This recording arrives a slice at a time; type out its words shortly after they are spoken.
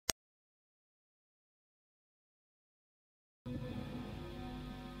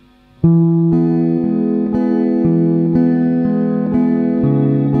She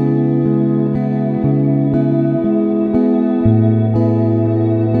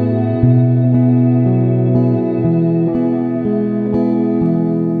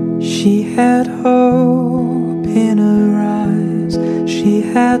had hope in her eyes, she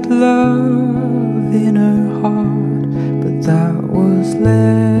had love in her heart, but that was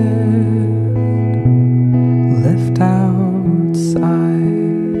left outside.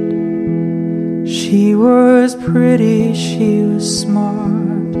 She was pretty, she was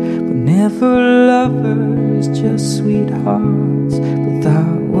smart, but never lovers, just sweethearts, but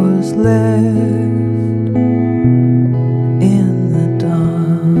that was left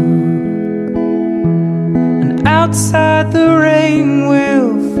outside. The rain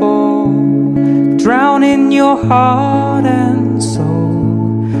will fall, drowning your heart and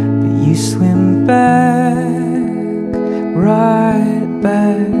soul, but you swim back, right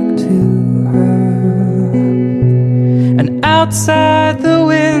back to her. And outside the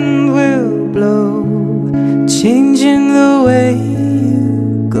wind will blow, changing the way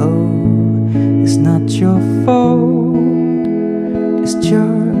you go. It's not your fault, it's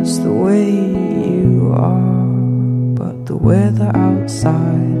just the way you are. The weather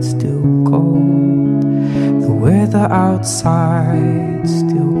outside's still cold. The weather outside's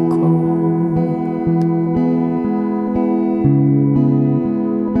still cold.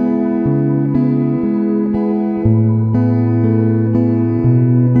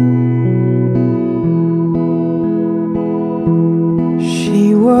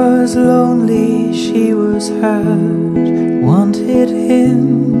 She was lonely, she was hurt, wanted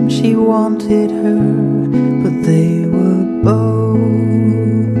him, she wanted her, but they were both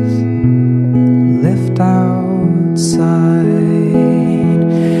left outside.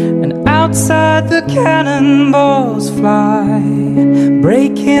 And outside the cannonballs fly,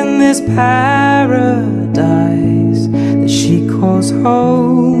 breaking this paradise that she calls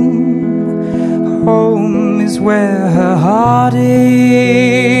home. Home is where her heart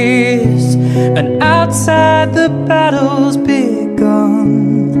is. And outside the battle's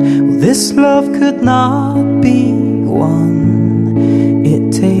begun, this love could not be won.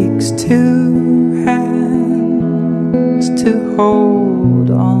 It takes two hands to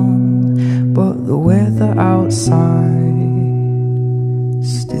hold on, but the weather outside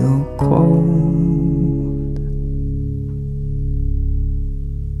still cold.